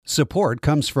Support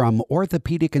comes from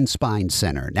Orthopedic and Spine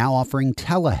Center, now offering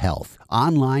telehealth,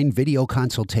 online video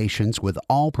consultations with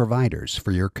all providers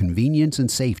for your convenience and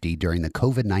safety during the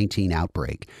COVID-19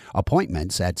 outbreak.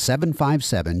 Appointments at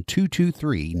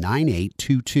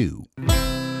 757-223-9822.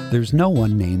 There's no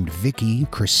one named Vicky,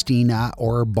 Kristina,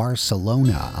 or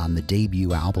Barcelona on the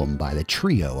debut album by the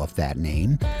trio of that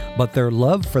name, but their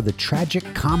love for the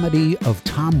tragic comedy of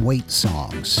Tom Waits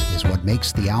songs is what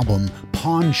makes the album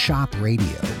Pawn Shop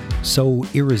Radio so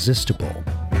irresistible.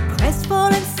 Restful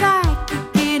inside,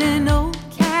 in an old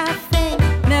cafe,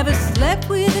 never slept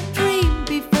with a dream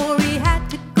before he had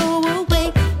to go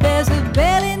away. There's a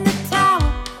bell in the tower,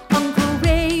 Uncle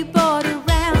Ray brought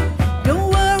around. Don't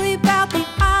worry about the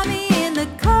army in the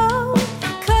cold,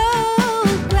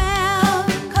 cold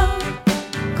ground. Cold,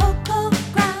 cold, cold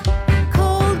ground,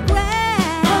 cold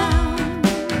ground.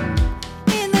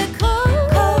 In the cold,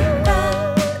 cold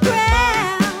ground.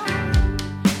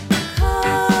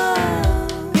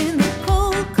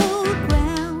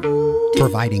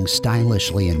 Providing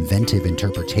stylishly inventive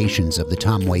interpretations of the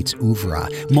Tom Waits oeuvre,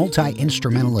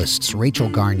 multi-instrumentalists Rachel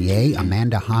Garnier,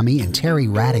 Amanda Hami, and Terry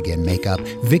Rattigan make up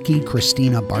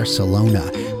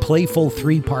VickiKristinaBarcelona. Playful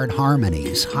three-part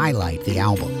harmonies highlight the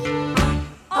album.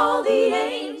 All the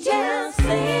angels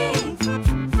sing,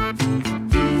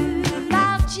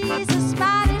 love Jesus'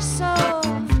 mighty soul.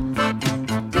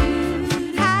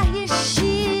 How he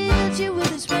shields you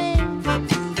with his wings,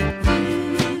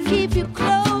 keep you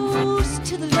close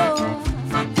to the Lord.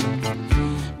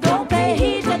 Don't pay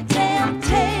heed to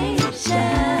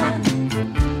temptation,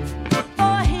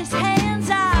 for his hands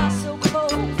are so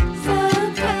cold, so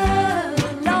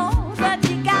cold. Lord, but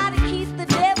you gotta keep the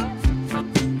devil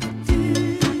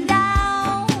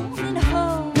down in the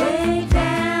hole, way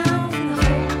down in the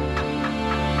hole.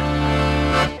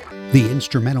 The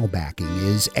instrumental backing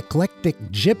is eclectic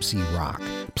gypsy rock,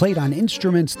 played on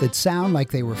instruments that sound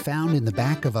like they were found in the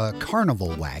back of a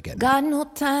carnival wagon. Got no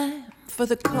time for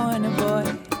the corner boys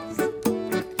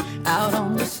out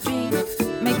on the street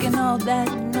making all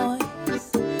that noise,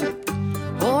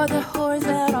 or the whores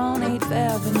out on 8th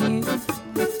Avenue.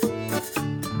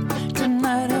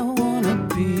 Tonight I wanna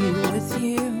be with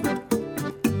you.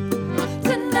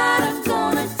 Tonight I'm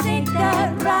gonna take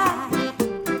that ride,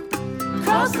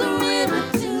 cross the river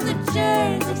to the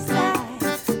Jersey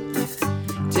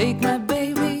side, take my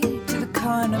baby to the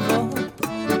carnival,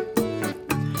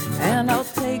 and I'll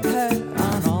take her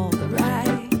on all the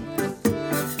rides.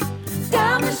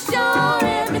 Down the shore,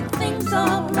 everything's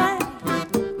alright.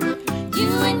 You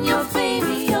and your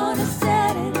baby on a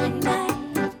Saturday night.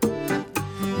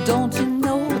 Don't you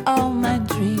know all my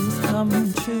dreams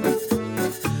come true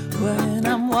when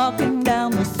I'm walking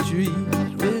down the street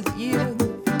with you?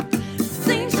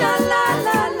 Sing sha la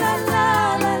la la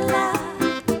la la la.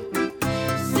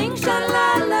 Sing sha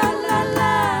la la la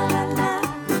la la la.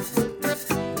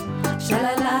 Sha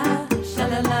la la, sha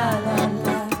la la la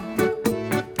la.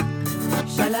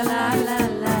 Sha la la la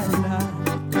la la.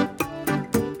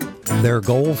 Their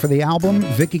goal for the album,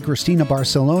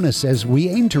 VickiKristinaBarcelona says, we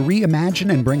aim to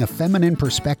reimagine and bring a feminine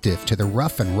perspective to the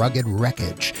rough and rugged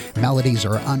wreckage. Melodies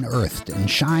are unearthed and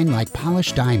shine like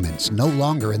polished diamonds, no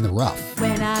longer in the rough.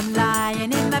 When I'm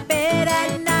lying in my bed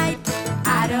at night,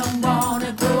 I don't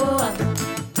wanna grow up.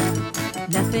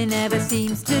 Nothing ever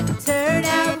seems to turn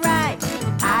out right.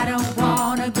 I don't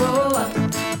wanna grow up.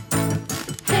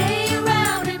 Hang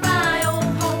around in my old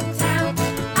hometown.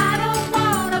 I don't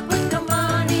wanna put no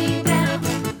money down.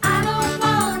 I don't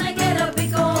wanna get a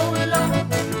big old loan,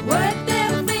 work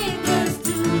them fingers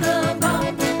to the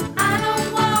bone. I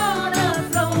don't wanna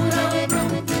float a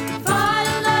room, fall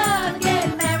in love,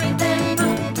 get married, then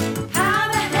boom. How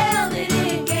the hell did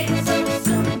it get so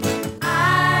soon?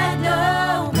 I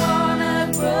don't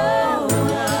wanna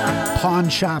grow up. Pawn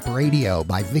Shop Radio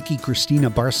by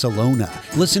VickiKristinaBarcelona.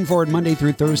 Listen for it Monday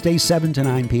through Thursday, 7 to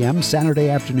 9 p.m., Saturday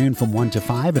afternoon from 1 to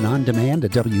 5, and on demand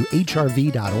at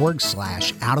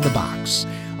whrv.org/outofthebox.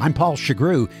 I'm Paul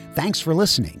Chagru. Thanks for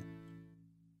listening.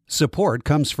 Support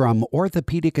comes from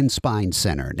Orthopedic and Spine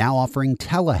Center, now offering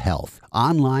telehealth,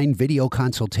 online video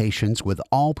consultations with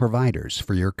all providers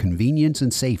for your convenience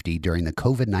and safety during the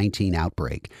COVID-19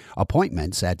 outbreak.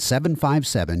 Appointments at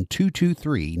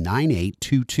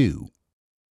 757-223-9822.